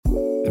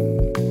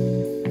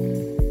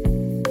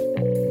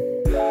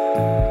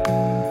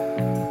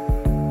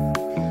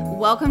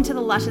Welcome to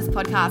the Luscious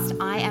Podcast.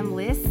 I am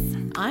Liz.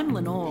 I'm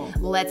Lenore.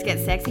 Let's get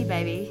sexy,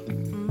 baby.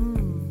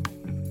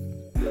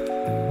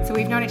 So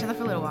we've known each other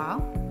for a little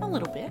while. A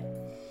little bit.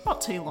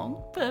 Not too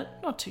long,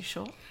 but not too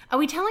short. Are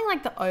we telling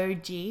like the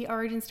OG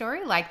origin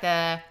story? Like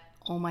the,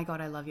 oh my God,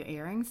 I love your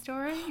earrings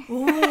story?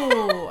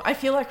 Ooh, I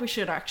feel like we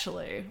should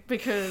actually,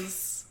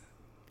 because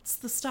it's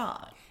the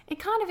start. It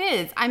kind of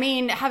is. I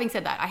mean, having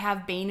said that, I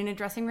have been in a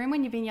dressing room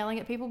when you've been yelling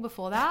at people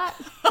before that.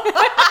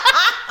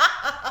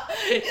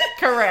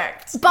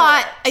 Correct.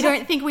 But I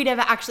don't think we'd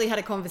ever actually had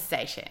a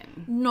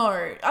conversation.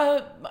 No.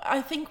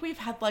 I think we've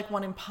had like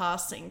one in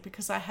passing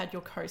because I had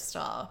your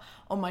co-star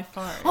on my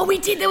phone. Oh, we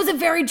did. There was a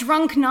very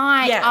drunk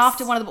night Yes.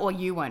 after one of the... Or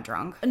you weren't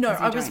drunk. No, because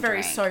you I was don't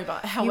very drink. sober.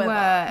 However, You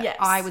were, yes.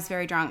 I was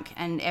very drunk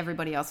and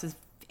everybody else was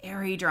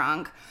very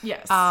drunk.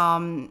 Yes.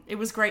 It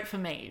was great for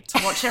me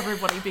to watch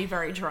everybody be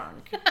very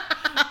drunk.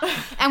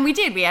 And we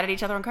did. We added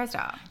each other on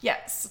CoStar.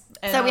 Yes.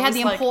 And So we I had was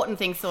the like, important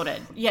things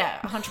sorted. Yeah,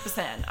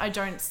 100%. I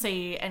don't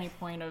see any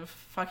point of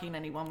fucking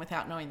anyone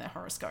without knowing their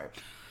horoscope.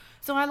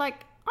 So I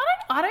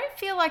don't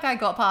feel like I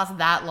got past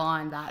that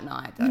line that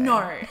night though.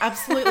 No,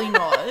 absolutely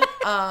not.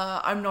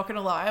 I'm not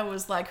gonna lie. I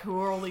was like, who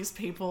are all these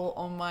people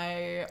on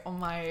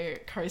my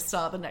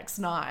co-star the next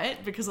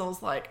night? Because I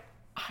was like,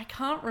 I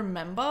can't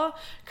remember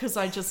because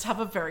I just have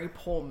a very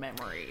poor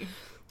memory.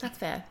 That's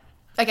fair.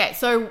 Okay,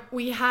 so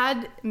we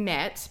had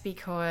met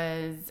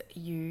because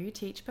you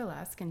teach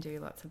burlesque and do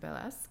lots of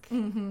burlesque.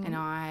 Mm-hmm. And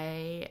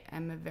I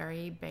am a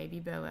very baby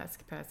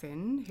burlesque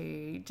person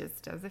who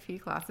just does a few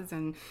classes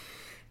and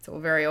it's all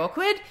very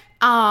awkward.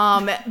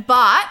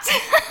 But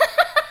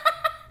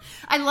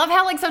I love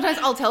how like sometimes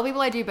I'll tell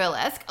people I do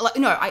burlesque. Like,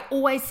 no, I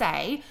always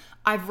say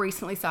I've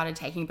recently started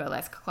taking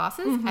burlesque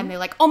classes and they're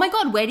like, oh my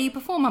God, where do you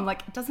perform? I'm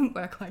like, it doesn't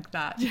work like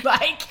that.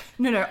 Like,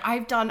 no,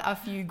 I've done a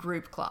few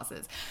group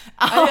classes.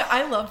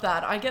 I love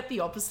that. I get the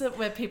opposite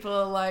where people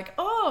are like,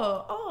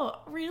 oh,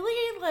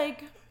 really?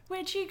 Like,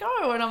 where'd you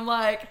go? And I'm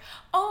like,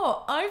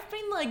 oh, I've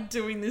been like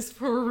doing this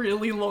for a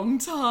really long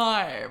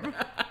time.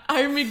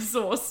 I'm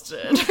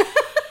exhausted.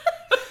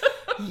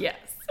 Yes.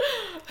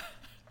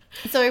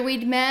 So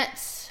we'd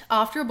met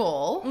after a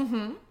ball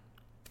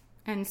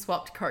and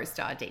swapped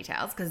co-star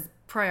details because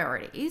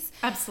priorities.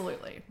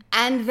 Absolutely.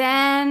 And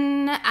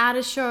then at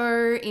a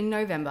show in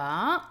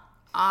November,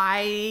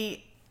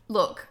 I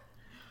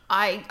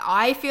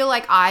feel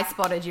like I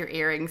spotted your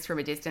earrings from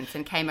a distance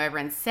and came over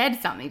and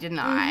said something, didn't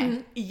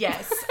I?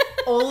 Yes.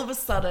 All of a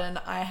sudden,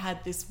 I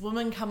had this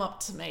woman come up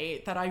to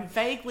me that I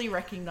vaguely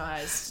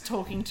recognized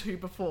talking to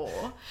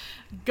before,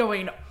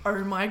 going,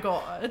 oh my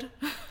God.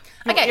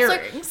 Your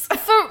earrings.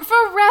 So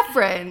for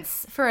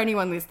reference, for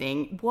anyone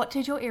listening, what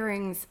did your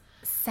earrings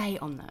say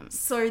on them?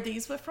 So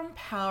these were from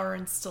Power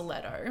and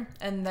Stiletto,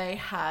 and they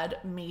had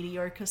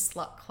Mediocre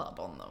Slut Club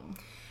on them.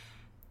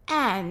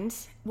 And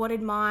what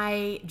did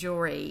my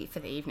jewelry for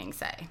the evening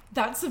say?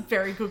 That's a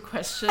very good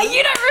question.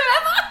 You don't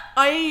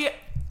remember?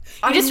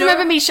 I just know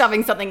remember me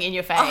shoving something in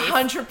your face.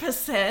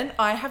 100%.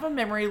 I have a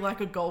memory like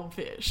a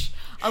goldfish.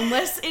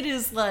 Unless it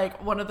is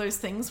like one of those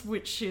things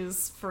which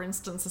is, for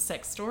instance, a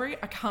sex story.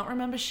 I can't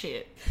remember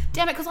shit.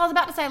 Damn it, because I was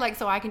about to say, like,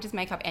 so I can just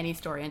make up any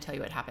story and tell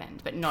you what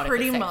happened, but not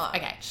Pretty if it's much.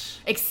 Okay.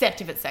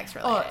 Except if it's sex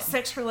related. Oh,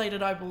 sex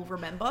related I will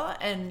remember,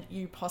 and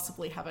you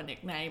possibly have a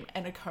nickname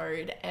and a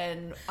code,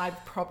 and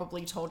I've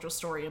probably told your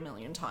story a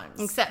million times.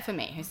 Except for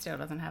me, who still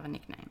doesn't have a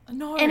nickname.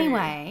 No.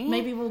 Anyway.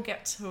 Maybe we'll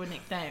get to a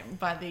nickname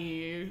by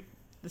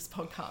this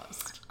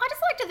podcast. I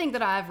just like to think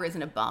that I've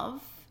risen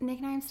above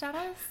nickname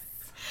status.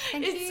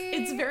 Thank you.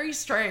 It's very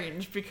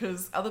strange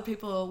because other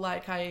people are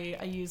like, I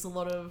use a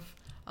lot of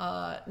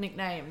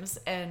nicknames,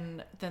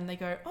 and then they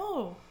go,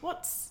 oh,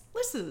 what's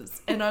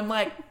Liz's? And I'm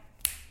like,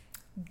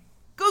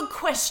 good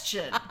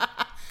question.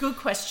 Good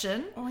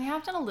question. Well, we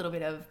have done a little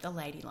bit of the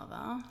Lady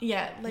Lover.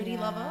 Yeah, Lady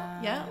Lover.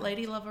 Yeah,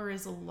 Lady Lover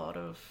is a lot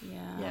of...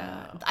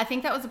 Yeah. I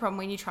think that was the problem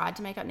when you tried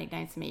to make up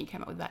nicknames for me. You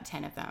came up with about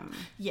 10 of them.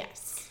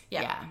 Yes.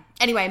 Yeah.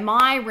 Anyway,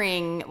 my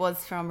ring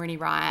was from Rooney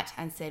Riot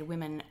and said,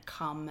 women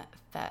come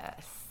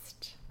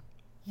first.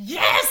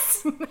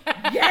 Yes!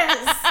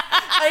 Yes!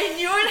 I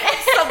knew it had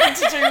something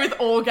to do with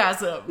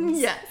orgasms.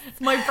 Yes.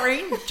 My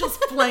brain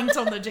just blanked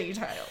on the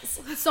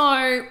details.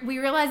 So we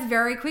realized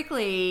very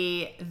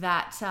quickly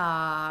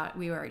that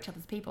we were each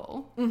other's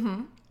people.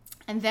 Mm-hmm.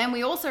 And then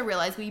we also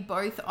realized we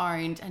both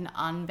owned an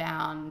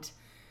unbound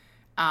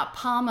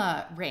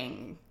Palmer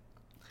ring.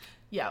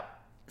 Yep.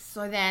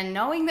 So then,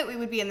 knowing that we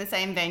would be in the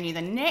same venue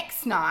the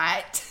next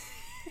night,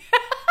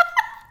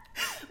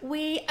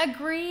 we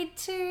agreed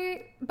to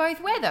both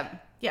wear them.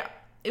 Yeah.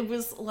 It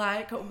was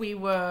like we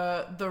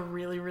were the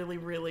really, really,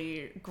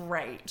 really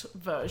great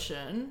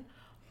version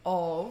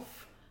of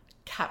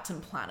Captain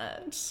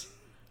Planet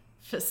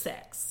for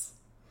sex.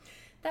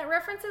 That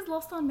reference is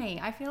lost on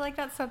me. I feel like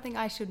that's something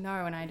I should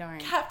know and I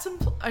don't.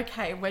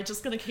 Okay, we're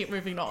just going to keep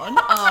moving on.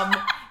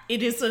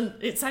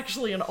 It's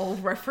actually an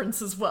old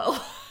reference as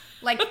well.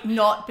 Like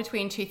not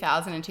between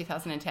 2000 and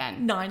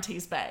 2010.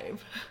 90s, babe.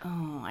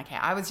 Oh, okay.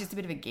 I was just a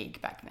bit of a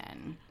geek back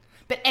then.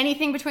 But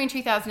anything between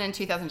 2000 and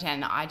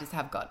 2010, I just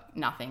have got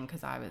nothing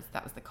because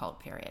that was the cult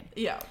period.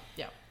 Yeah,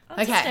 yeah.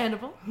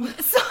 Understandable.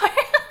 So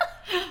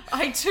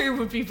I too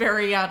would be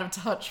very out of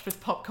touch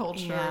with pop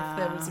culture if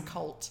there was a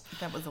cult.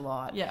 that was a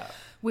lot. Yeah.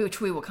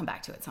 Which we will come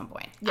back to at some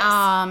point.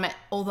 Yes.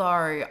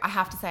 Although I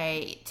have to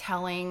say,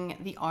 telling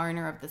the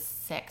owner of the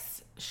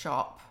sex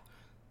shop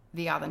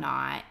the other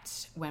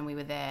night when we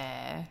were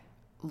there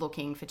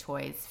looking for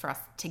toys for us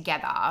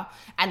together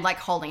and like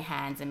holding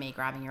hands and me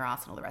grabbing your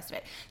ass and all the rest of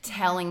it,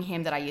 telling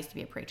him that I used to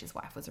be a preacher's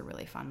wife was a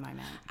really fun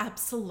moment.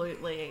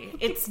 Absolutely.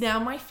 It's now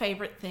my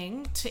favorite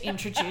thing to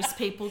introduce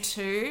people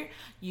to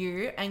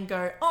you and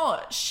go,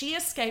 oh, she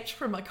escaped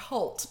from a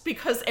cult,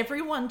 because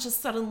everyone just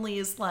suddenly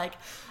is like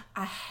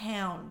a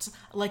hound,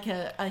 like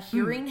a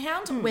hearing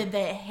hound where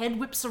their head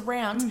whips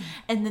around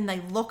and then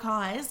they lock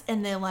eyes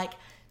and they're like,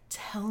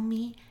 tell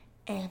me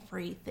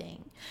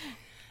everything.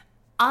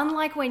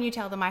 Unlike when you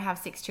tell them I have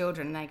 6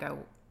 children and they go,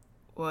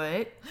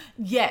 what?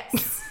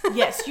 Yes.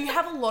 Yes, you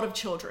have a lot of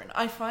children.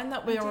 I find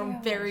that we're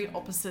on very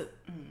opposite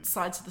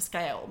sides of the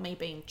scale, me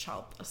being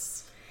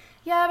childless.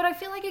 Yeah, but I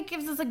feel like it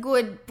gives us a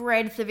good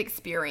breadth of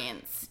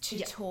experience to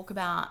talk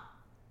about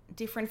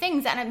different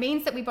things. And it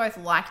means that we both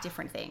like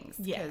different things.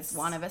 Yes. Because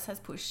one of us has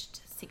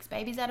pushed 6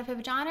 babies out of her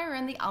vagina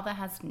and the other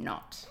has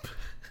not.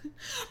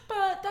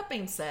 But that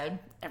being said,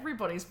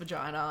 everybody's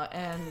vagina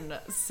and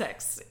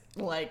sex,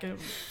 like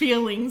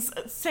feelings,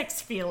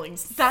 sex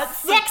feelings. That's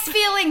Sex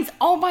feelings!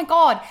 Oh my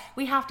God.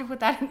 We have to put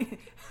that in.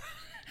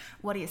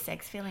 What are your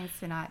sex feelings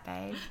tonight,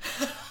 babe?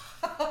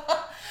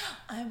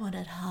 I want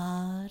it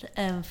hard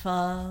and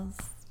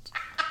fast.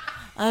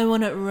 I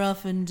want it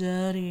rough and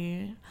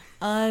dirty.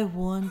 I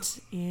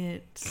want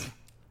it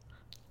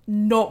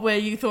not where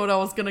you thought I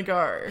was going to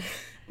go.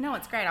 No,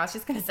 it's great. I was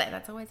just going to say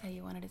that's always how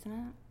you want it, isn't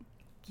it?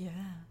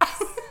 Yeah.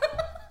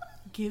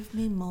 Give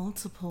me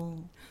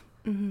multiple.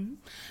 Mm-hmm.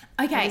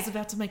 I Okay. was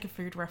about to make a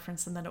food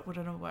reference and then it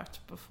wouldn't have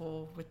worked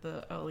before with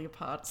the earlier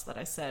parts that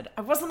I said.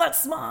 I wasn't that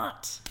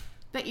smart.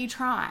 But you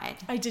tried.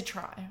 I did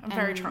try. I'm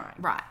very trying.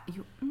 Right.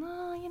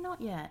 No, you're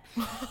not yet.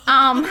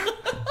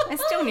 We're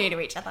still new to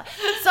each other.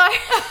 So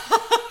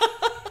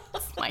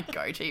it's my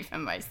go-to for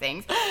most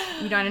things.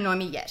 You don't annoy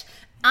me yet.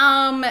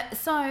 So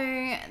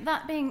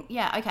that being,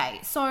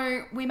 okay.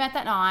 So we met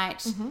that night.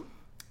 Mm-hmm.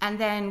 And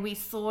then we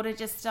sort of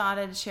just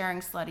started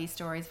sharing slutty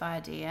stories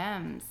via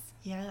DMs.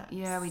 Yes.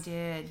 Yeah, we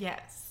did.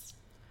 Yes.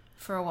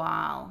 For a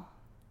while.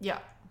 Yeah.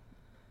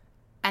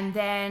 And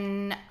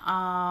then,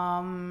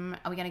 are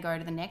we going to go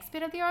to the next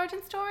bit of the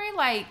origin story?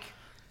 Like,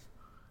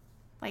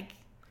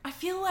 I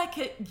feel like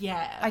it,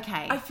 yeah.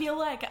 Okay. I feel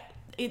like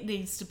it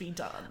needs to be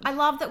done. I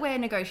love that we're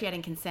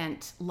negotiating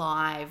consent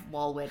live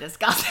while we're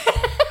discussing.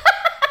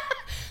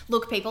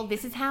 Look, people,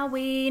 this is how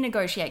we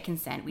negotiate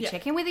consent. We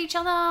check in with each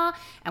other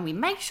and we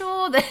make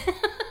sure that...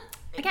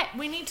 Okay.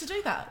 We need to do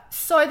that.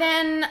 So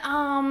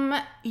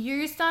then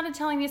you started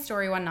telling me a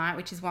story one night,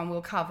 which is one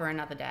we'll cover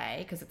another day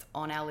because it's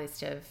on our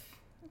list of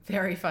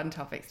very fun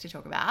topics to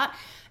talk about.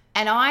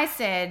 And I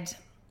said,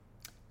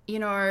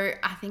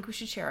 I think we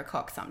should share a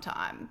cock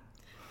sometime.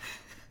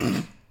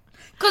 Because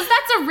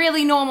that's a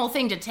really normal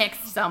thing to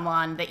text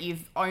someone that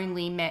you've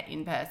only met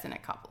in person a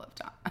couple of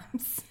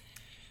times.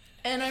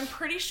 And I'm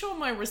pretty sure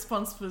my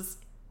response was,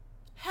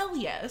 hell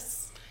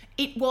yes.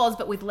 It was,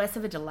 but with less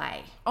of a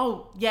delay.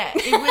 Oh, yeah.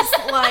 It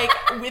was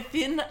like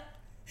within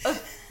a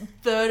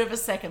third of a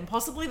second,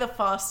 possibly the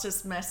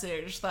fastest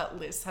message that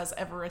Liz has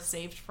ever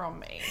received from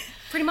me.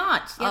 Pretty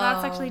much. Yeah,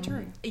 that's actually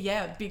true.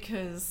 Yeah,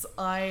 because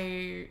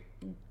I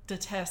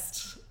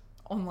detest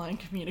online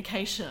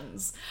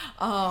communications.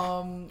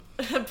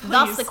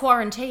 Thus the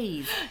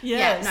quarantines.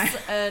 Yes.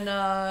 Yeah,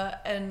 no.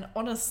 And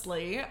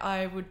honestly,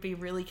 I would be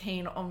really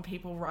keen on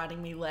people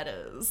writing me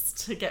letters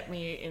to get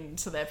me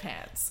into their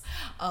pants,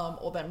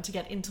 or them to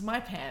get into my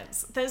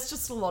pants. There's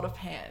just a lot of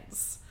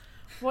pants.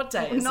 What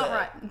day is it?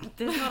 Right.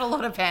 There's not a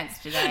lot of pants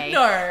today.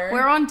 No.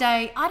 We're on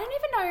day... I don't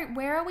even know...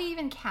 Where are we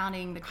even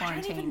counting the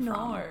quarantine I don't even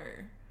know.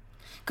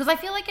 Because I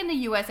feel like in the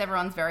US,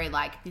 everyone's very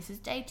like, this is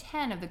day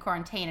 10 of the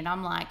quarantine. And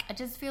I'm like, I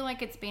just feel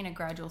like it's been a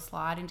gradual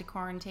slide into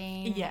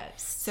quarantine.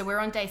 Yes. So we're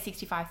on day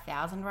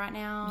 65,000 right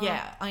now.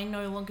 Yeah. I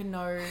no longer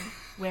know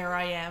where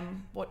I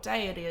am, what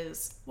day it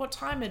is, what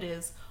time it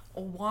is,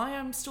 or why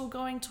I'm still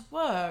going to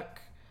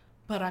work.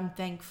 But I'm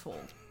thankful.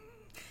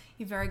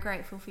 You're very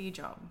grateful for your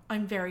job.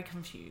 I'm very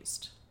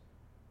confused.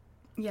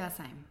 Yeah,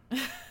 same.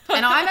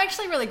 And I'm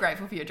actually really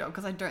grateful for your job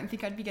because I don't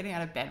think I'd be getting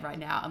out of bed right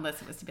now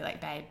unless it was to be like,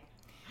 babe,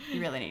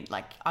 you really need,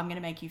 I'm going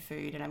to make you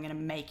food and I'm going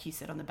to make you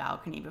sit on the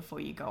balcony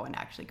before you go and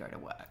actually go to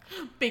work.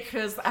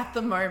 Because at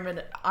the moment,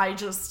 I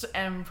just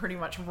am pretty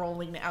much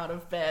rolling out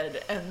of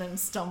bed and then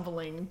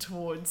stumbling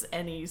towards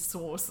any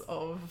source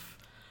of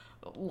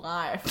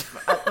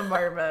life at the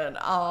moment,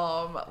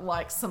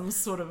 like some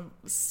sort of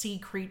sea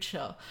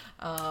creature.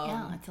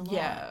 Yeah, it's a lot.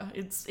 Yeah,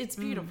 it's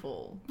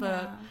beautiful.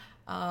 But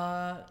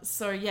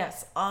so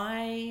yes,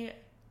 I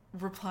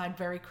replied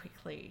very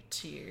quickly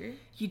to you.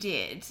 You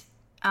did.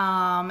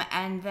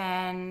 And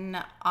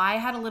then I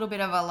had a little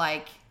bit of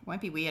a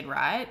won't be weird,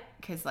 right?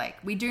 Because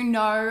we do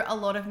know a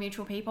lot of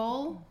mutual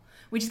people,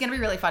 which is going to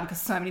be really fun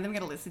because so many of them are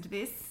going to listen to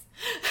this.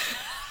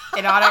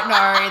 And I don't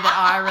know that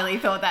I really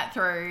thought that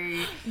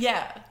through.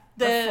 Yeah.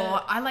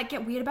 Before. I like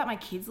get weird about my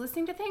kids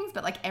listening to things,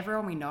 but like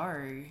everyone we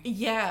know.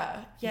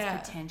 Yeah. Yeah.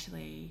 Is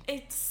potentially.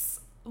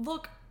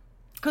 Look.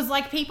 Because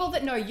like people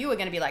that know you are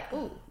going to be like,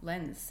 ooh,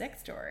 Len's sex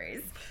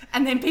stories.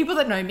 And then people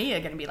that know me are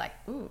going to be like,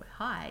 ooh,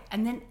 hi.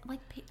 And then like,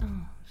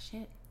 oh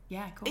shit.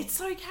 Yeah, cool. It's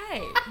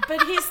okay.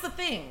 But here's the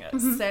thing.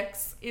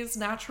 Sex is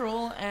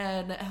natural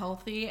and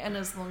healthy, and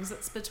as long as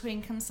it's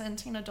between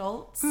consenting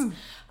adults,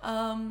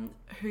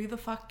 who the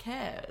fuck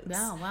cares?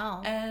 Yeah,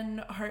 well. And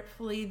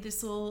hopefully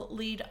this will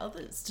lead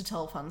others to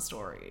tell fun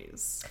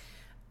stories.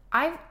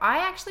 I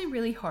actually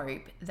really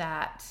hope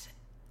that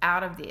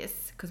out of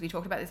this, because we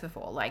talked about this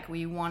before, like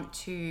we want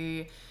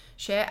to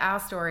share our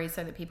stories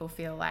so that people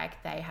feel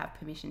like they have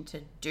permission to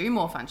do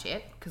more fun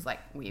shit, because like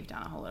we've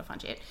done a whole lot of fun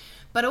shit,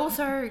 but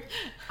also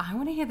I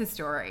want to hear the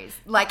stories.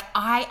 Like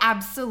I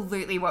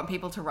absolutely want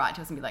people to write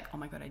to us and be like, oh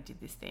my god, I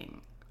did this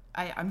thing.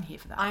 I'm here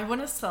for that. I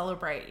want to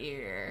celebrate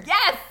you.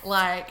 Yes!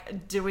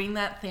 Like doing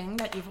that thing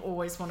that you've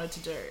always wanted to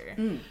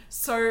do.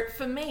 So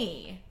for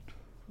me,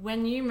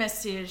 when you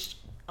messaged,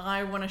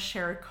 I want to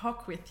share a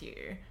cock with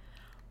you,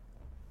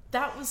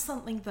 that was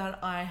something that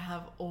I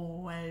have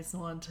always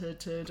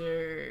wanted to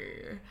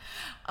do.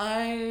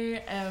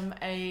 I am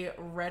a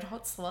red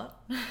hot slut.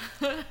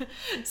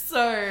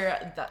 So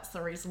that's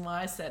the reason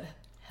why I said,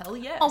 hell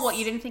yes. Oh, what,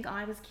 you didn't think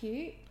I was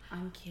cute?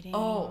 I'm kidding.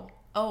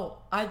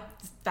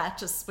 That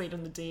just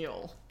sweetened the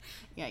deal.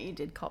 Yeah, you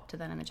did cop to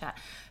that in the chat.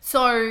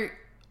 So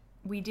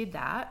we did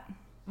that.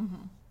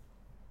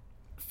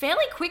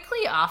 Fairly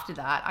quickly after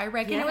that, I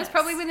reckon. It was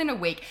probably within a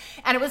week.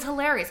 And it was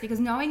hilarious because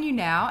knowing you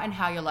now and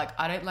how you're like,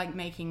 I don't like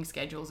making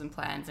schedules and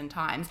plans and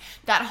times,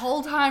 that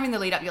whole time in the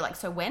lead up, you're like,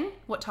 so when?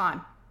 What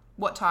time?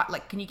 What time?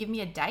 Like, can you give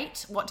me a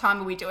date? What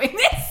time are we doing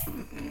this?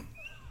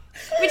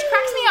 Which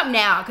cracks me up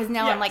now because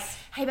now I'm like,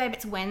 hey babe,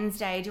 it's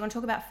Wednesday. Do you want to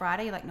talk about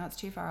Friday? You're like, no, it's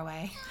too far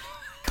away.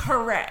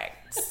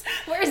 Correct.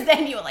 Whereas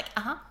then you were like,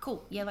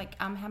 cool. Yeah, like,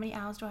 how many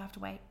hours do I have to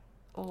wait?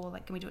 Or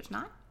like, can we do it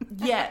tonight?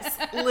 Yes,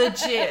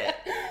 legit.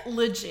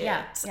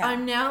 Yeah.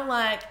 I'm now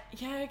like,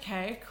 yeah,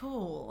 okay,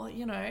 cool.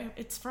 You know,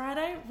 it's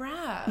Friday,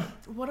 rad.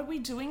 What are we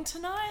doing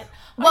tonight?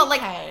 Well,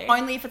 okay. like,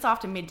 only if it's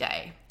after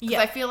midday. Because Yeah.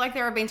 I feel like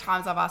there have been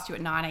times I've asked you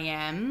at 9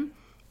 a.m.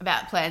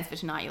 about plans for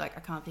tonight. You're like, I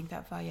can't think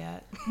that far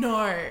yet.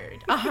 No,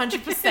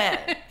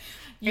 100%.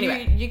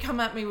 Anyway. You come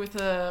at me with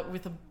a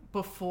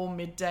before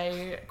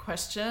midday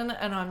question,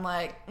 and I'm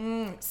like,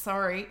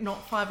 sorry,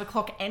 not 5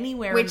 o'clock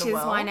anywhere Which in the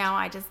world. is why now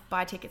I just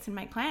buy tickets and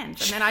make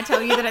plans. And then I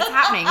tell you that it's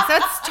happening. So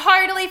it's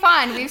totally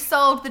fine. We've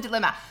solved the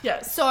dilemma.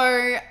 Yes.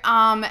 So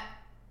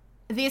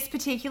this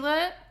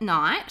particular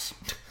night,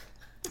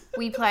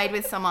 we played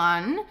with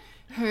someone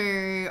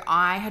who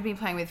I had been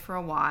playing with for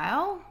a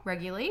while,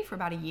 regularly, for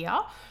about a year.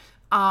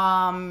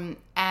 And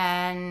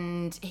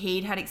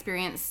he'd had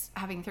experience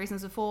having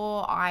threesomes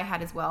before. I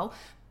had as well.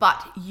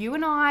 But you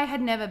and I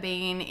had never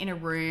been in a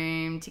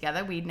room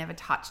together. We'd never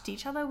touched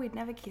each other. We'd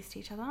never kissed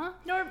each other.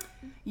 No.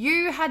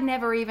 You had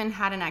never even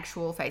had an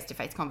actual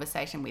face-to-face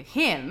conversation with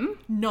him.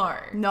 No.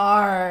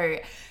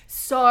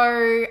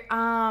 So,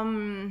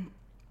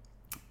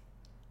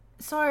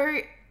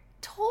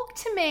 talk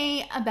to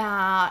me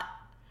about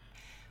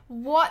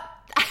what...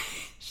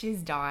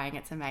 She's dying.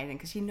 It's amazing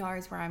because she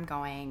knows where I'm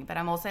going, but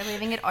I'm also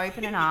leaving it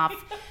open enough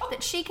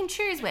that she can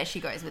choose where she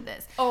goes with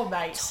this. Oh,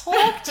 mate.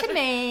 Talk to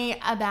me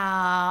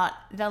about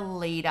the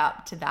lead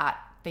up to that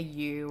for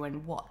you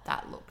and what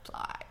that looked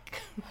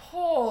like.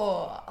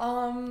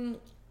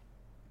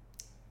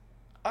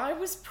 I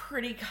was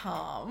pretty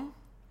calm.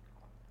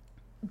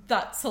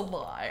 That's a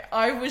lie.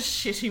 I was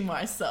shitting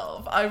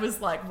myself. I was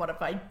like, what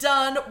have I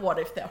done? What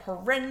if they're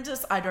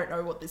horrendous? I don't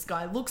know what this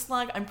guy looks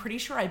like. I'm pretty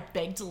sure I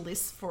begged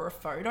Liz for a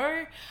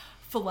photo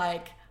for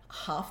like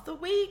half the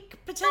week,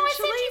 potentially. No, I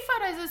sent you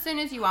photos as soon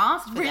as you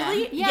asked for them.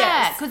 Really? Yeah.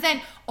 Yes.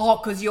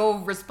 Because your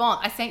response,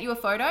 I sent you a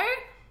photo.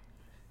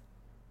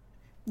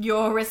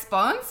 Your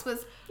response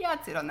was, yeah,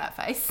 I'd sit on that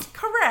face.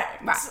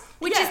 Correct. Right.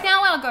 Which is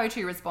now our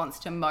go-to response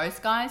to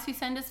most guys who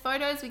send us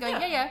photos. We go,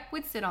 yeah,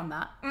 we'd sit on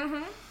that.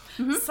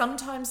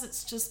 Sometimes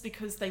it's just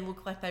because they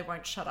look like they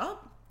won't shut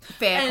up.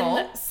 Fair call.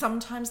 And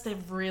sometimes they're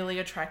really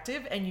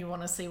attractive and you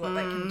want to see what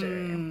they can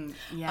do.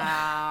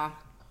 Yeah.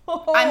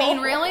 I mean,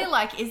 really,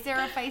 like, is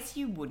there a face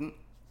you wouldn't?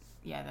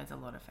 Yeah, there's a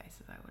lot of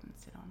faces I wouldn't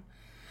sit on.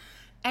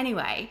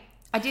 Anyway,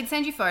 I did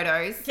send you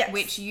photos,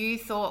 which you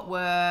thought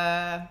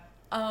were...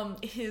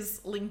 his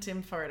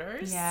LinkedIn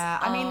photos. Yeah,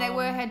 I mean, they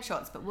were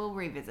headshots, but we'll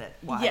revisit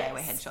why they were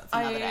headshots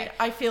another day.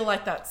 I feel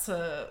like that's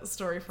a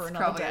story for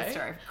another day. A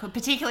story,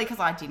 particularly because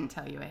I didn't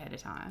tell you ahead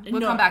of time. We'll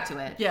come back to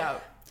it. Yeah.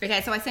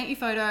 Okay, so I sent you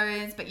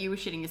photos, but you were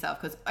shitting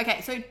yourself because... Okay,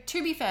 so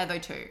to be fair though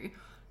too,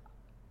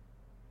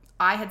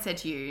 I had said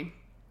to you,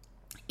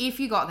 if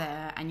you got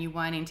there and you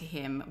weren't into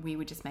him, we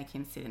would just make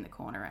him sit in the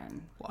corner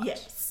and watch.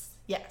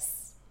 Yes.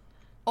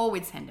 Or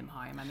we'd send him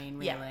home. I mean,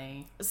 really.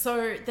 Yeah.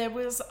 So there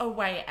was a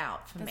way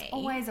out for me. There's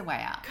always a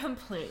way out.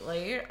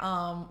 Completely,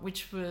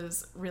 which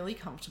was really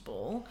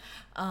comfortable.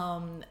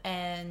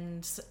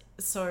 And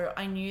so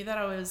I knew that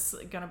I was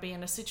going to be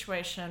in a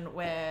situation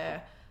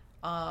where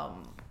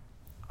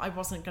I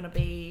wasn't going to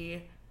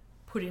be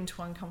put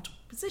into uncomfortable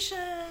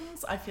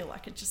positions. I feel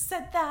like I just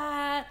said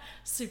that.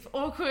 Super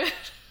awkward.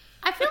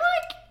 I feel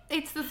like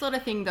it's the sort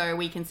of thing, though,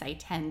 we can say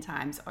 10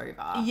 times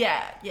over.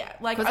 Yeah.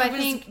 Like, I was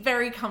think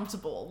very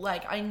comfortable.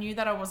 Like, I knew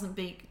that I wasn't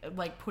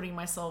putting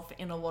myself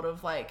in a lot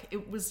of, like,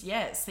 it was,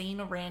 seeing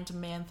a random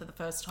man for the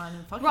first time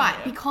and fucking right,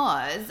 him.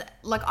 because,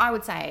 like, I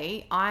would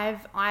say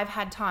I've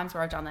had times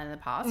where I've done that in the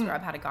past, where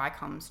I've had a guy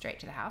come straight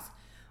to the house.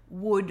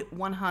 Would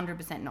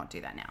 100% not do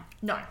that now.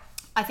 No.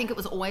 I think it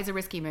was always a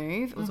risky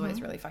move. It was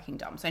always really fucking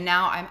dumb. So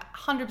now I'm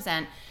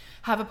 100%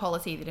 have a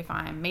policy that if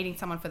I'm meeting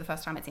someone for the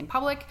first time, it's in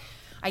public.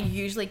 I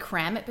usually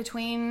cram it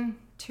between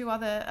 2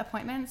 other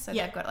appointments, so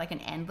they've got like an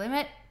end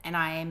limit, and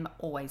I'm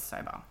always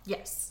sober.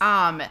 Yes.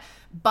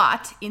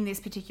 But in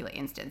this particular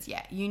instance,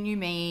 you knew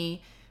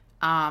me,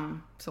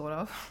 sort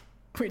of.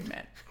 We'd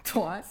met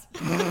twice.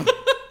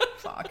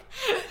 Fuck.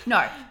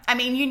 No, I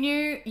mean,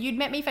 you'd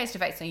met me face to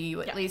face, so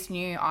you at least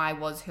knew I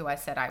was who I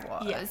said I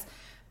was.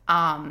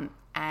 Yeah.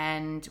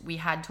 And we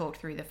had talked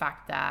through the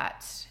fact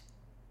that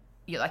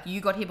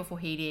you got here before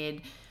he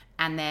did.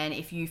 And then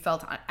if you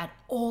felt at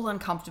all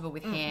uncomfortable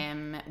with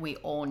him, we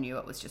all knew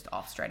it was just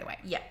off straight away.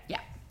 Yeah.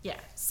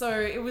 So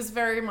it was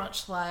very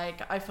much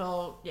like, I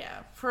felt,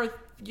 for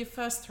your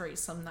first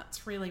threesome,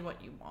 that's really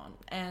what you want.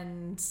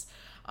 And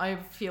I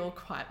feel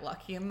quite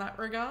lucky in that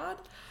regard.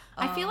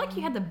 I feel like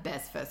you had the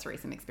best first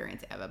threesome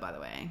experience ever, by the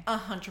way.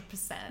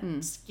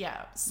 100%.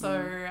 Yeah.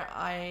 So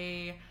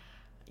I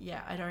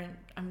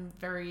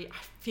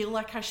feel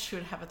like I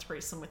should have a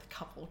threesome with a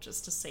couple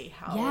just to see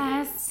how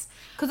it is.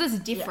 Because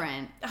it's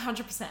different.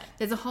 100%.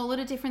 There's a whole lot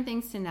of different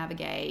things to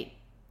navigate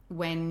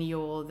when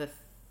you're the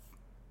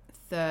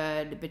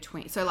third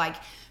between. So, like,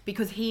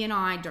 because he and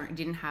I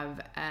didn't have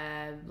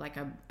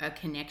a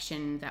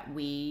connection that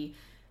we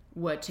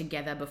were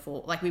together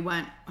before. Like, we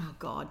weren't,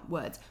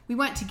 we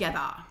weren't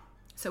together.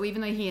 So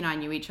even though he and I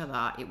knew each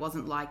other, it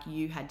wasn't like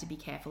you had to be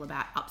careful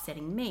about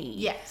upsetting me.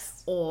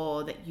 Yes.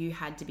 Or that you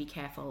had to be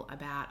careful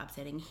about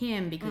upsetting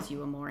him because you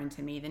were more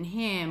into me than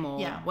him or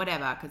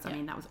whatever. Because, I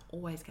mean, that was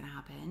always going to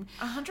happen.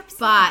 100%.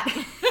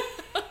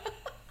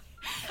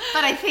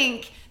 But I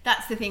think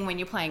that's the thing when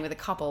you're playing with a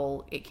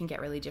couple, it can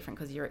get really different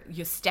because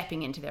you're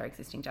stepping into their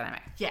existing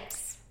dynamic.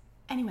 Yes.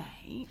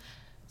 Anyway,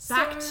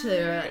 back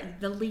to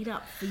the lead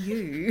up for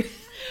you.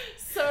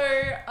 So,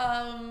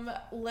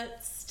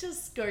 let's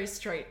just go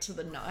straight to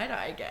the night,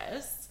 I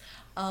guess.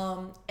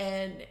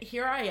 And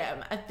here I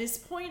am at this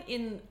point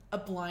in a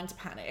blind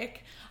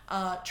panic,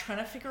 trying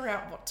to figure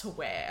out what to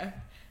wear.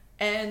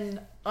 And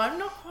I'm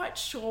not quite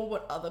sure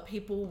what other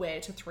people wear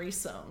to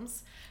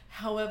threesomes.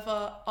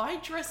 However, I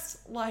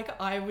dressed like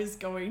I was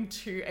going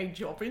to a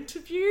job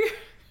interview.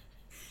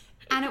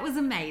 And it was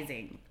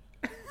amazing.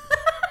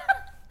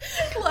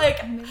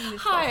 Like,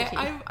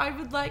 hi, I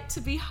would like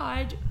to be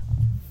hired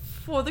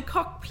for the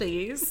cock,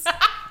 please.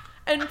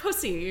 And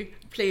pussy,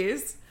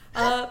 please.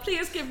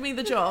 Please give me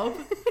the job.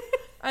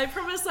 I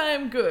promise I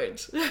am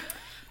good.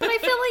 But I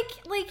feel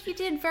like you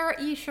did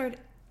you showed,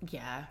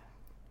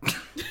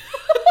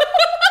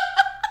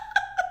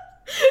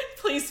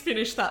 Please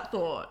finish that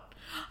thought.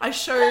 I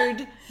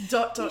showed ...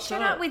 You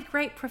showed up with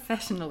great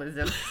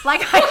professionalism.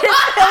 Like, I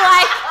just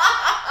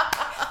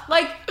feel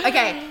like,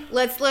 okay,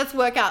 let's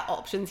work out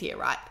options here,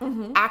 right?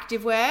 Mm-hmm.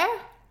 Activewear,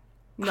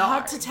 no.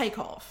 Hard to take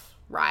off.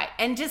 Right.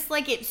 And just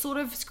like it sort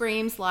of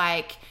screams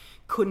like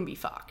couldn't be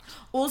fucked.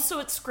 Also,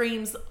 it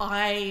screams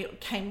I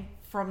came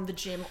from the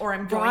gym or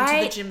I'm going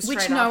to the gym straight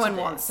Which after no one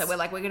this. wants. So we're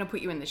going to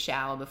put you in the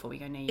shower before we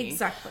go near you.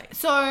 Exactly.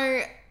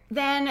 So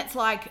then it's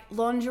like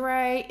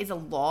lingerie is a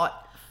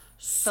lot.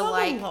 So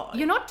like, a lot.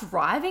 You're not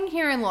driving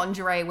here in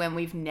lingerie when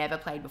we've never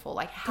played before.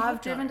 Like, have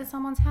driven to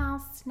someone's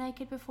house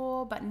naked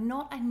before, but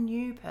not a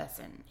new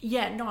person.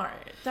 Yeah, no.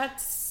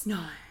 That's... No.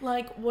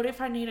 Like, what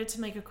if I needed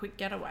to make a quick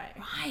getaway?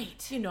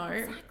 Right. You know?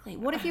 Exactly.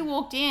 What if you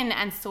walked in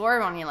and saw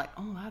it on you like,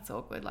 oh, that's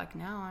awkward. Like,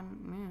 now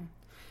I'm...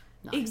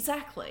 No.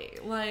 Exactly.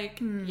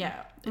 Like,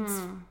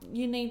 it's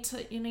you need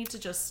to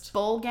just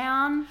ball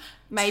gown,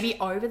 maybe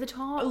over the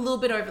top, a little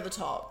bit over the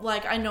top.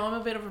 Like, I know I'm a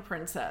bit of a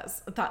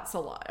princess. That's a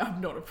lie. I'm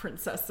not a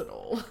princess at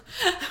all.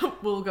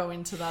 We'll go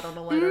into that on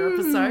a later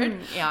episode.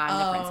 Yeah, I'm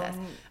the princess.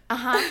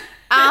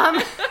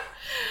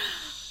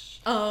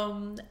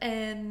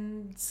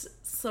 And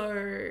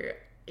so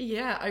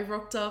yeah, I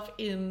rocked up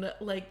in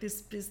like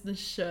this business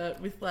shirt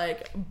with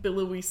like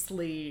billowy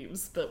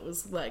sleeves that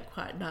was like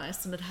quite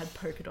nice and it had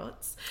polka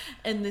dots,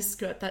 and this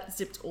skirt that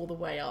zipped all the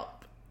way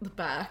up the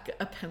back,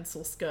 a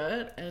pencil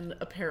skirt and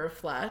a pair of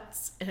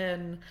flats,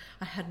 and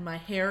I had my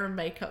hair and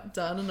makeup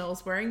done and I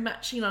was wearing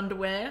matching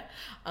underwear.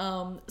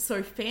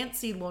 So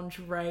fancy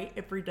lingerie,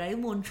 everyday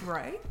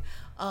lingerie.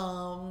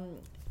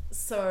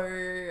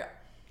 So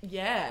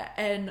yeah,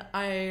 and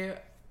I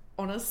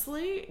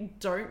honestly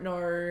don't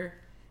know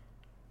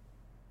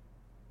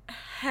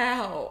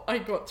how I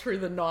got through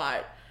the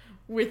night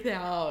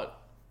without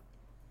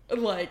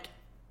like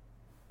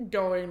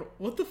going,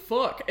 what the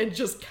fuck, and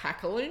just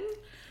cackling.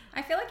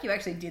 I feel like you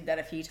actually did that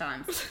a few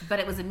times, but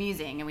it was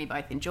amusing and we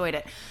both enjoyed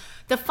it.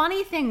 The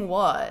funny thing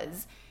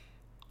was,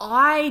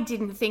 I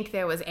didn't think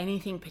there was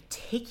anything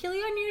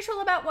particularly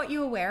unusual about what you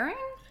were wearing,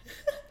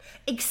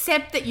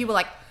 except that you were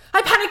like,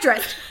 I panic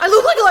dressed. I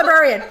look like a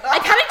librarian. I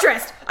panic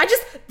dressed.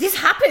 This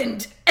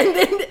happened. And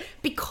then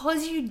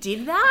because you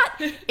did that,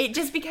 it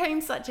just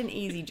became such an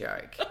easy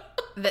joke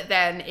that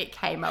then it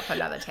came up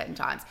another 10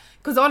 times.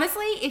 Because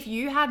honestly, if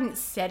you hadn't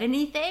said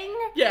anything,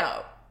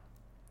 Yeah.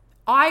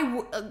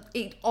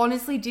 it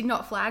honestly did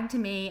not flag to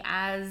me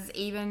as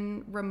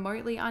even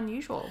remotely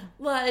unusual.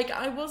 Like,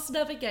 I was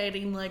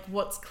navigating, like,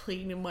 what's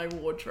clean in my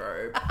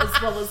wardrobe,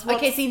 as well as what's...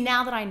 Okay, see,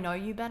 now that I know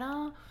you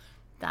better,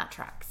 that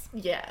tracks.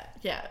 Yeah.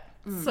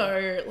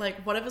 So,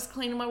 like, whatever's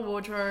clean in my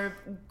wardrobe,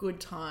 good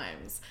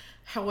times.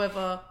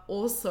 However,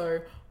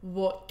 also,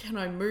 what can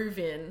I move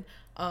in,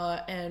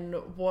 and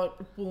what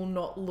will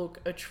not look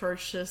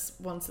atrocious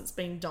once it's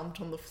been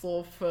dumped on the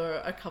floor for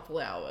a couple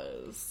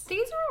hours?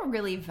 These are all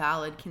really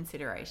valid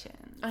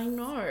considerations. I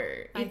know.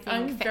 I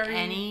think for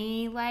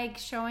any, like,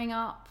 showing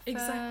up for...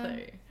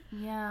 Exactly.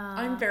 Yeah.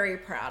 I'm very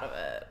proud of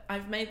it.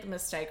 I've made the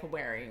mistake of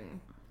wearing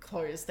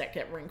clothes that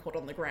get wrinkled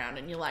on the ground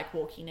and you're like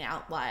walking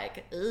out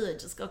like, ugh,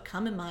 just got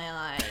cum in my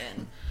eye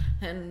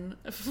and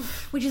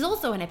which is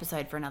also an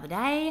episode for another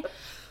day.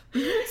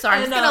 So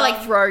I'm just gonna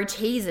like throw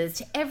teasers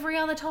to every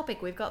other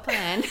topic we've got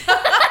planned.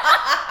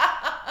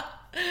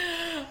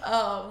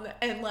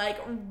 And like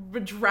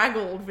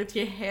bedraggled with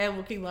your hair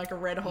looking like a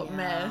red hot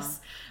mess.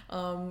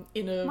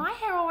 My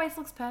hair always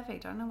looks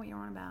perfect. I don't know what you're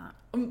on about.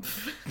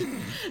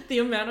 The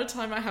amount of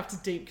time I have to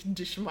deep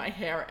condition my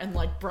hair and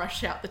like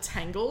brush out the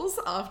tangles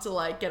after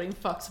like getting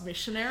fucked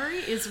missionary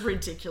is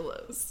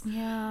ridiculous.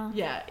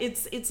 Yeah,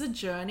 it's a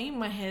journey.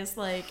 My hair's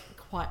like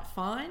quite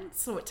fine,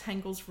 so it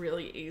tangles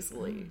really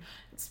easily.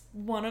 It's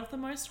one of the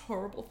most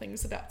horrible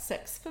things about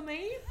sex for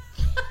me.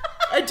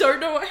 I don't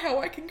know how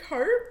I can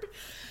cope.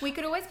 We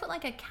could always put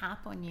like a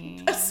cap on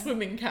you. A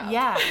swimming cap.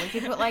 Yeah, we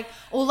could put like,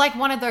 or like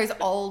one of those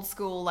old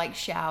school like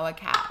shower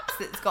caps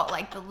that's got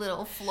like the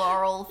little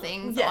floral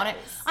things on it.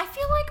 I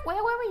feel like,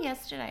 where were we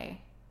yesterday?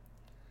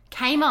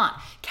 Kmart.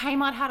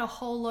 Kmart had a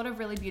whole lot of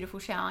really beautiful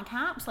shower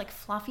caps, like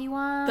fluffy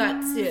ones.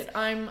 That's it.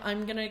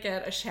 I'm gonna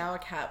get a shower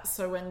cap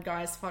so when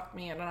guys fuck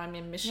me and I'm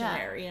in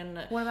missionary and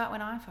what about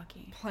when I fuck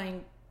you?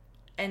 Playing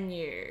and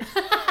you.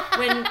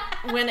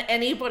 when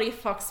anybody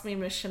fucks me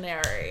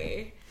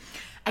missionary.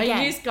 Again,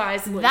 I use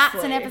guys loosely.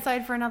 That's an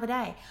episode for another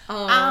day. You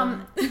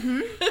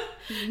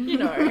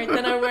know,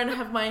 then I won't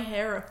have my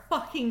hair a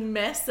fucking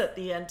mess at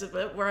the end of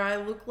it where I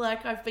look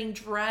like I've been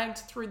dragged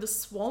through the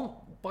swamp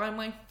by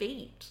my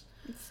feet.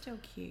 It's still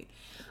cute.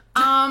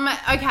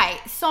 Okay,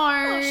 so...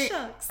 Oh,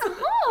 shucks.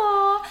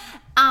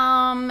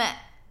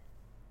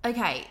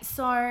 Okay,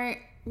 so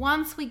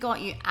once we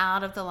got you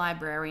out of the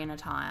librarian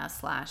attire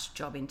 /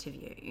 job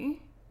interview...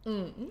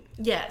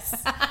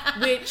 Yes,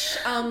 which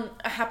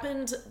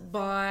happened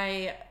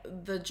by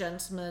the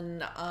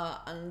gentleman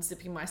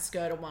unzipping my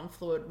skirt in one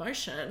fluid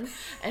motion,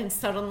 and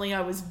suddenly I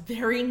was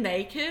very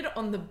naked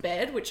on the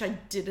bed, which I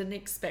didn't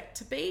expect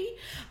to be.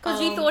 Because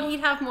you thought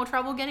he'd have more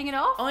trouble getting it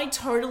off? I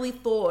totally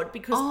thought,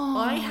 because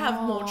I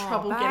have more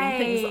trouble getting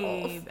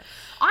things off.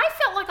 I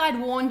felt like I'd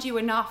warned you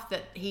enough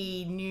that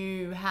he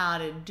knew how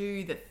to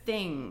do the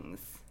things.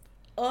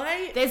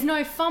 There's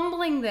no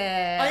fumbling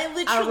there. I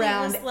literally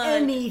around was like,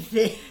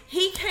 anything.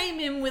 He came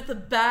in with a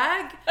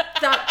bag,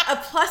 a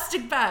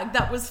plastic bag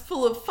that was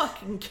full of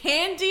fucking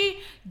candy,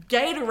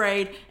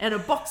 Gatorade, and a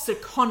box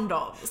of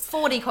condoms.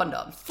 40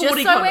 condoms. 40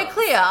 Just so condoms. we're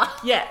clear.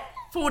 Yeah,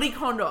 40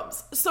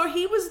 condoms. So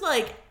he was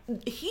like,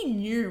 he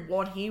knew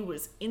what he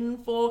was in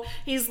for.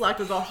 He's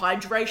like, I got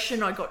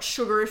hydration, I got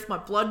sugar if my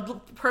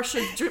blood pressure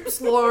dips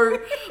low,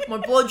 my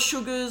blood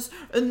sugars,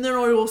 and then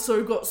I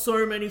also got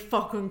so many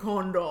fucking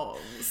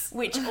condoms.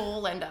 Which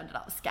all ended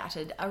up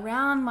scattered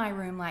around my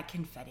room like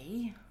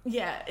confetti.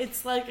 Yeah,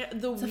 it's like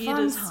it's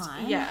weirdest a fun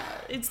time. Yeah,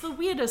 it's the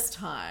weirdest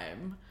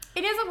time.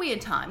 It is a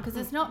weird time because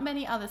there's not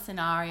many other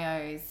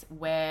scenarios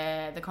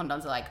where the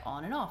condoms are like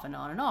on and off and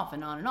on and off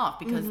and on and off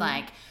because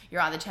like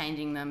you're either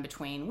changing them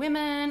between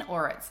women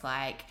or it's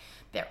like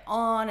they're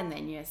on and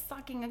then you're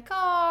sucking a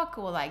cock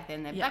or like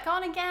then they're back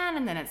on again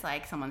and then it's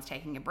like someone's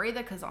taking a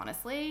breather because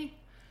honestly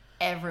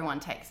everyone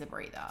takes a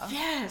breather.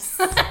 Yes.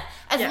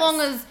 As long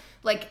as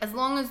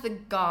the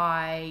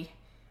guy,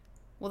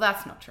 well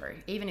that's not true.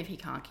 Even if he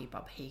can't keep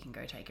up, he can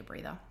go take a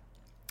breather.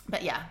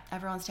 But yeah,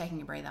 everyone's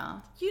taking a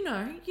breather. You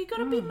know, you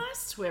gotta be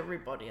nice to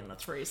everybody in a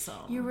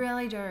threesome. You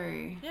really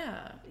do.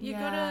 Yeah. You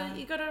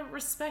gotta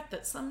respect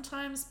that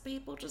sometimes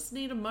people just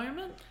need a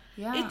moment.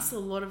 Yeah. It's a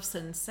lot of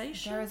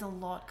sensation. There is a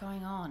lot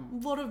going on.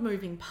 A lot of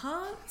moving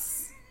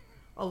parts.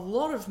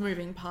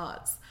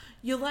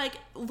 You're like,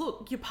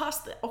 look, you're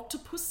past the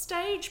octopus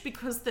stage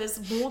because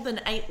there's more than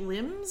 8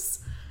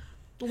 limbs.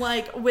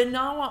 Like, we're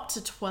now up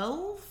to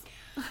 12.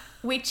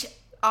 Which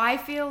I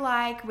feel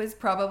like was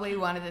probably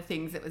one of the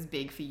things that was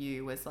big for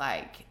you was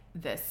like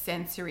the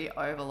sensory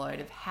overload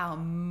of how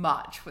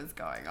much was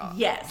going on.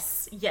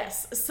 Yes.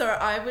 So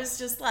I was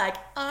just like,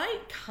 I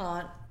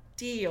can't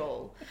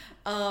deal.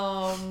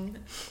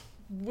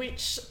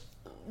 Which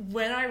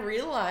when I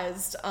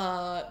realized,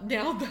 now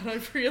that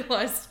I've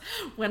realized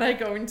when I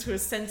go into a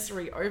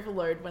sensory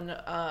overload, when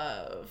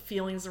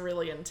feelings are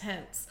really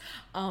intense,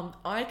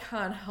 I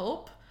can't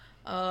help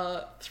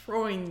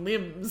throwing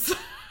limbs.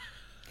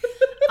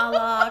 A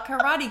la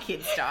Karate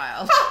Kid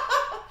style.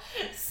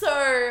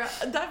 So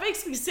that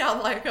makes me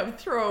sound like I'm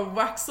throwing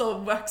wax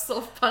on, wax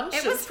off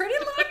punches. It was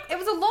it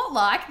was a lot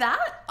like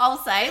that, I'll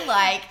say.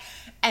 Like,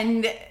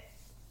 and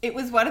it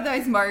was one of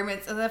those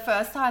moments, and the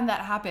first time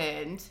that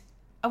happened,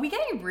 are we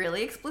getting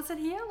really explicit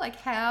here? Like,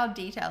 how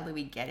detailed are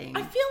we getting?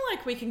 I feel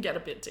like we can get a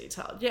bit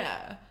detailed,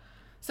 yeah.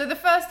 So the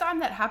first time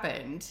that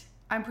happened,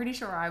 I'm pretty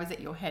sure I was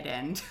at your head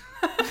end.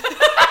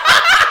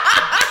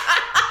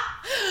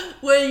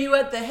 Were you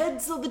at the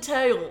heads or the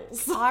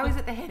tails? I was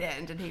at the head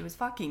end and he was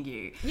fucking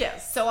you.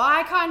 Yes. So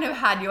I kind of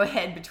had your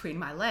head between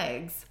my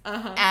legs.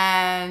 Uh-huh.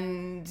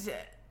 And...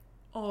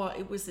 oh,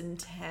 it was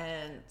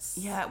intense.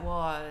 yeah, it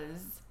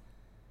was.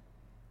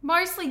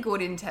 Mostly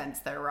good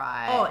intense though,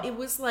 right? Oh, it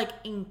was like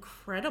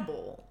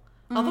incredible.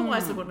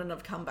 Otherwise I wouldn't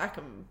have come back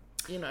and,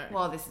 you know.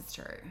 Well, this is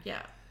true.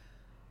 Yeah.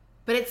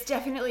 But it's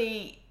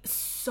definitely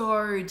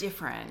so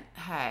different,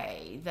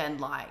 hey, than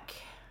like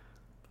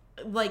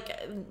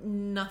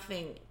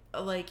nothing.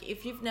 Like,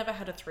 if you've never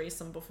had a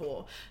threesome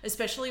before,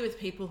 especially with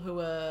people who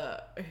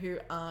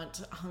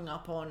aren't hung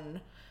up on,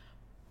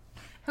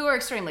 who are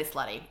extremely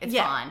slutty. It's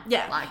yeah, fine.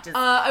 Yeah. Like, just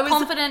I was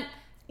confident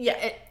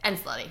yeah. And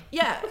slutty.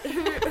 Yeah.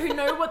 who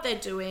know what they're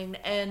doing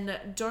and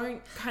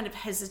don't kind of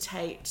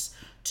hesitate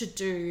to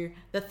do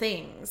the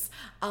things.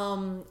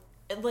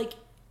 Like,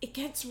 it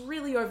gets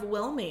really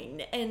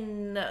overwhelming,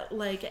 and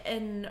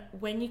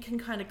when you can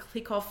kind of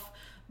click off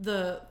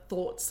the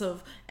thoughts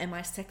of, am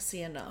I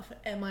sexy enough?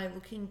 Am I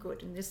looking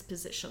good in this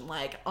position?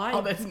 Like,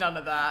 there's none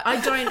of that.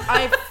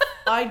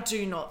 I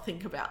do not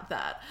think about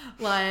that.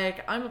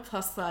 Like, I'm a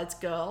plus size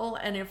girl,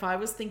 and if I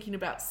was thinking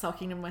about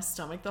sucking in my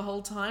stomach the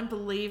whole time,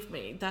 believe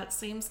me, that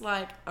seems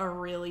like a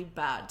really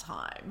bad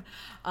time.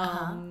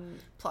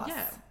 Plus,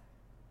 yeah.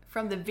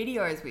 From the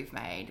videos we've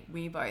made,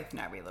 we both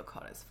know we look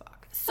hot as fuck.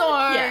 So,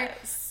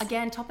 yes.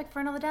 Again, topic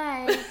for another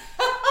day.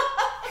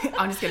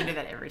 I'm just going to do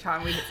that every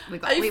time. We've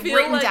feel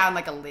written like- down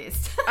like a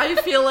list. I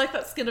feel like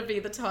that's going to be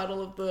the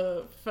title of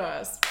the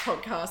first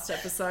podcast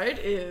episode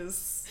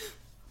is...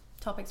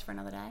 Topics for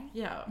another day?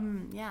 Yeah.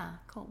 Yeah,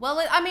 cool. Well,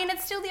 I mean,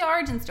 it's still the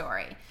origin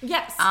story.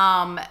 Yes.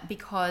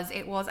 Because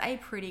it was a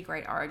pretty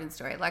great origin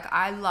story. Like,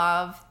 I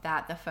love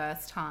that the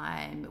first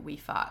time we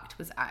fucked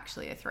was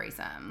actually a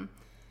threesome.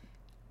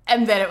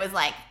 And then it was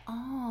like,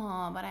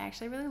 oh, but I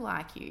actually really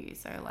like you.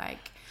 So,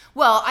 like,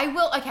 well,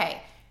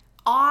 okay.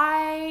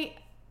 I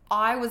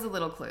was a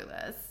little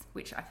clueless,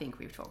 which I think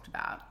we've talked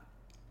about.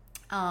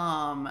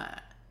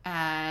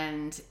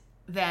 And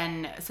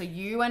then, so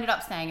you ended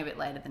up staying a bit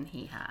later than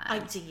he had. I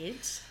did.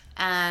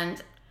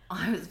 And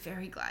I was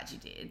very glad you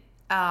did.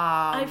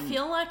 I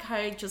feel like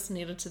I just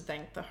needed to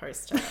thank the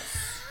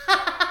hostess.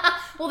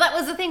 Well, that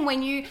was the thing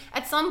when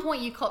at some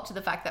point you copped to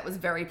the fact that was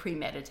very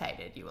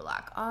premeditated. You were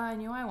like, oh, I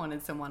knew I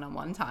wanted some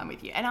one-on-one time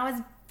with you. And I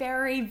was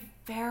very,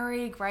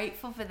 very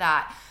grateful for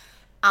that.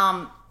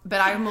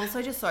 But I'm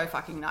also just so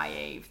fucking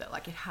naive that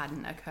like it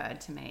hadn't occurred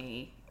to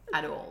me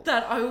at all.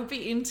 That I would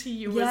be into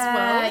you as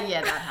well.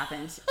 Yeah, that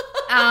happened.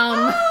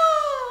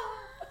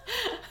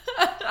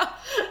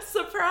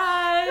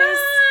 Surprise!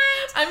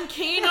 Right. I'm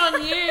keen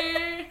on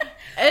you.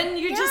 And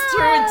you just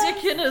threw a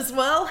dick in as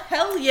well?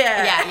 Hell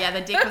yeah. Yeah,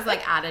 the dick was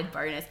like added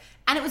bonus.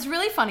 And it was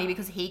really funny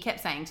because he kept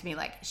saying to me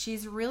like,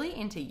 she's really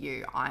into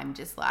you. I'm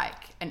just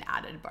like an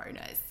added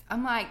bonus.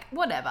 I'm like,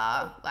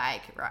 whatever.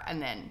 Like, right.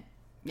 And then,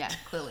 yeah,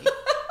 clearly.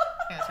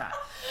 That's right.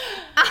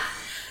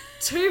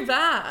 Too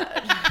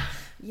bad.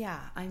 Yeah,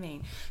 I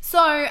mean. So,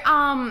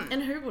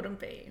 and who wouldn't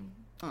be?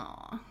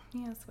 Oh,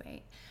 yeah,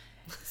 sweet.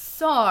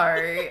 So,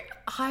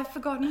 I've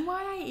forgotten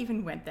why I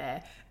even went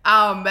there.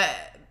 I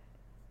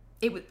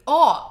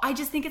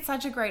just think it's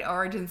such a great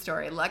origin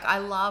story. Like, I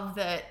love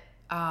that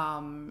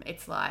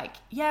it's like,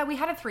 yeah, we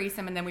had a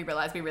threesome and then we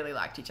realized we really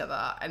liked each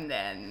other and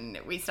then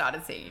we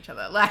started seeing each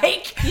other.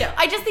 Like, yeah.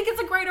 I just think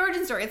it's a great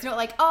origin story. It's not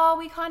like, oh,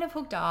 we kind of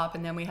hooked up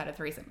and then we had a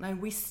threesome. No,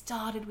 we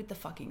started with the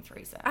fucking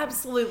threesome.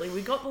 Absolutely.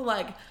 We got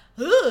the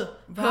hurdle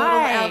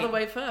out of the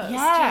way first.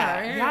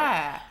 Yeah, you know?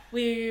 yeah.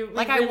 We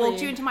like, really... I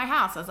walked you into my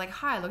house. I was like,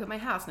 hi, look at my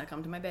house. Now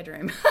come to my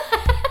bedroom.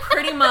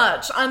 Pretty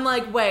much. I'm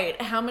like,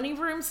 wait, how many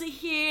rooms are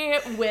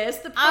here? Where's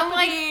the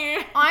property?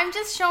 I'm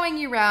just showing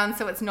you around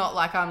so it's not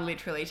like I'm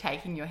literally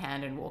taking your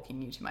hand and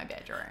walking you to my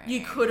bedroom.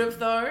 You could have,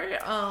 though.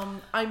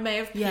 I may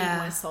have peed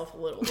myself a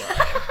little bit.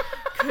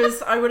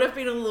 Because I would have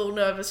been a little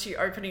nervous you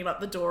opening up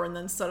the door and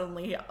then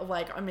suddenly,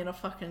 like, I'm in a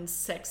fucking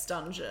sex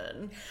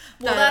dungeon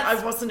that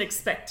I wasn't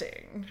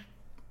expecting.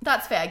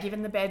 That's fair,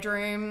 given the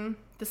bedroom,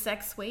 the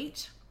sex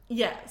suite.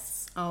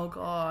 Yes. Oh,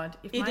 God.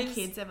 If my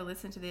kids ever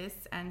listen to this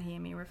and hear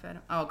me refer to...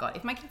 Oh, God.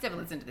 If my kids ever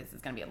listen to this,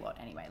 it's going to be a lot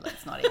anyway.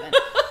 Let's not even...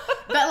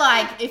 But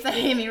like, if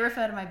they hear me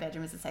refer to my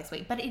bedroom as a sex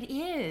suite, but it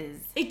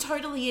is. It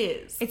totally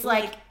is. It's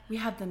like we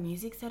have the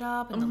music set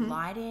up and the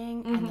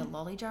lighting and the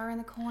lolly jar in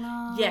the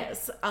corner.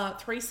 Yes,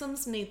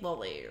 threesomes need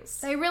lollies.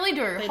 They really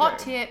do. They Hot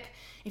do. tip: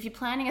 if you're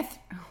planning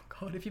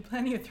if you're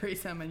planning a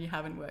threesome and you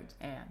haven't worked,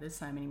 there's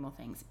so many more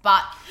things.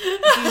 But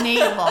you need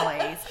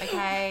lollies,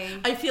 okay?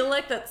 I feel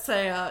like that's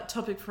a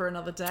topic for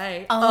another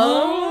day.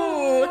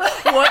 Oh.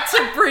 What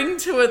to bring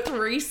to a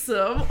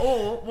threesome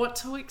or what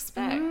to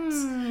expect.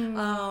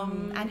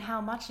 And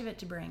how much of it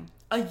to bring?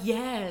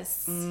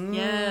 Yes,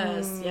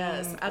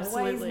 yes,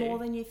 absolutely. Always more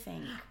than you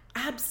think.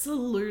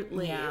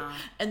 Absolutely. Yeah.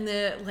 And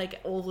they're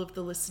like, all of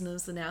the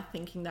listeners are now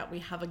thinking that we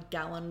have a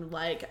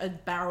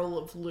barrel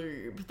of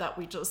lube that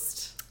we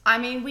just... I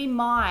mean, we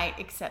might,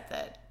 except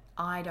that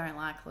I don't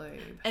like lube.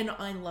 And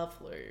I love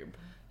lube.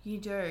 You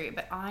do,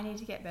 but I need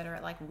to get better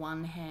at like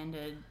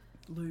one-handed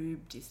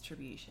lube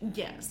distribution.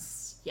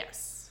 Yes.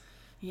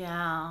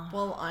 Yeah.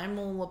 Well, I'm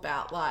all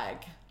about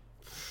like,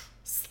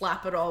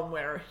 slap it on,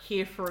 we're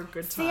here for a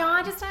good time. See,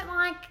 I just don't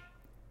like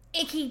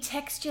icky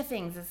texture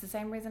things. It's the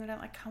same reason I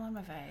don't like cum on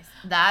my face.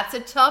 That's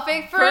a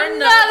topic for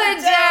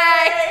another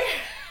day.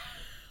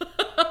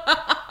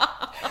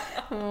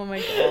 Oh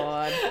my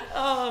god.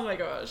 Oh my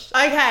gosh.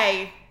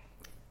 Okay.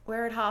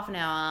 We're at half an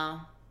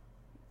hour.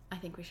 I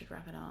think we should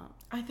wrap it up.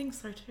 I think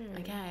so too.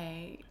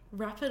 Okay.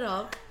 Wrap it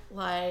up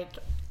like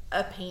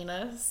a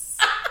penis.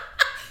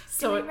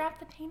 So we wrap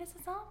the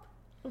penises up?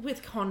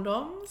 With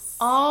condoms.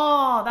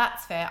 Oh,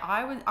 that's fair.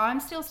 I'm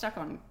still stuck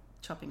on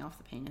chopping off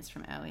the penis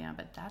from earlier,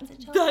 but that's a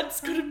topic.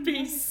 That's gonna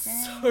be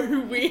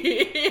so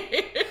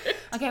weird.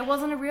 Okay, it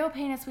wasn't a real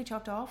penis we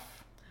chopped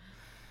off.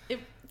 It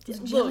was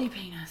a jelly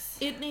penis.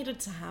 It needed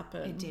to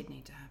happen. It did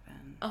need to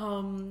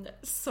happen.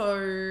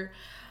 So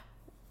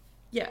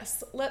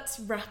yes, let's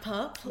wrap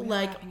up.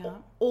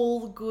 Up.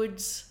 All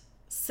good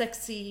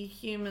sexy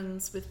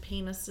humans with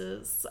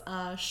penises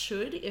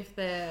should, if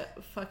they're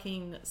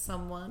fucking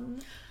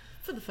someone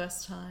for the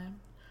first time.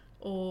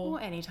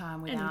 Or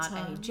anytime without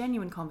a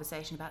genuine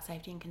conversation about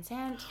safety and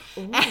consent.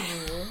 Ooh,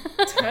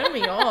 turn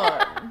me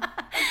on.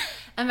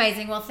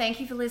 Amazing. Well, thank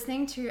you for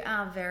listening to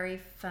our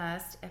very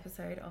first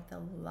episode of the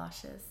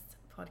Luscious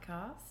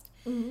podcast.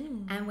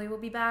 And we will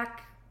be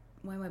back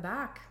when we're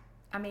back.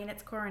 I mean,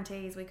 it's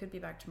quarantines. We could be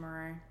back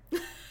tomorrow.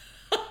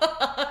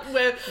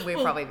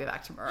 We'll probably be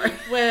back tomorrow.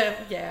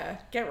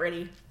 Get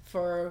ready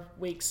for a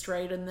week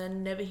straight and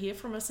then never hear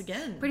from us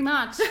again. Pretty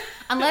much.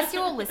 Unless you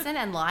all listen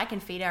and like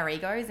and feed our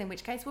egos, in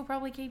which case we'll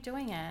probably keep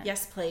doing it.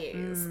 Yes,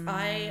 please.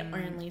 I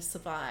only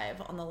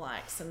survive on the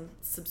likes and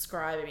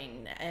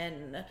subscribing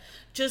and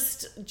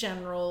just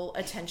general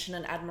attention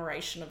and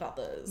admiration of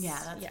others. Yeah,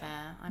 that's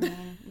fair. I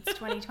mean, it's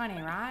 2020,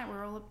 right?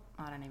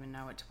 I don't even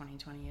know what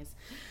 2020 is.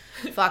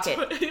 Fuck it.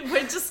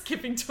 We're just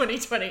skipping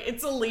 2020.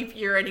 It's a leap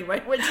year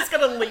anyway. We're just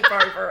going to leap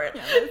over it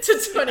to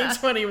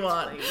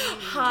 2021.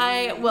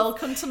 Hi,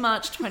 welcome to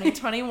March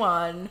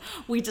 2021.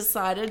 We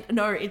decided,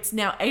 no, it's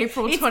now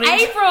April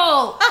 2020. April!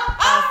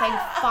 Oh, thank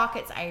fuck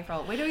it's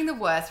April. We're doing the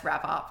worst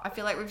wrap up. I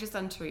feel like we've just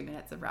done 2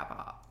 minutes of wrap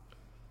up.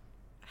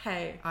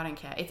 Hey. I don't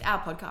care. It's our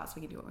podcast.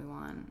 We can do what we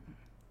want.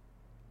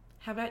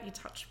 How about you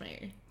touch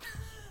me?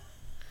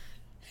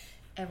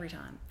 Every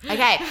time.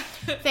 Okay.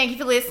 Thank you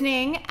for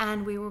listening,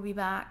 and we will be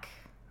back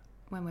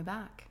when we're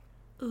back.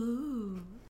 Ooh.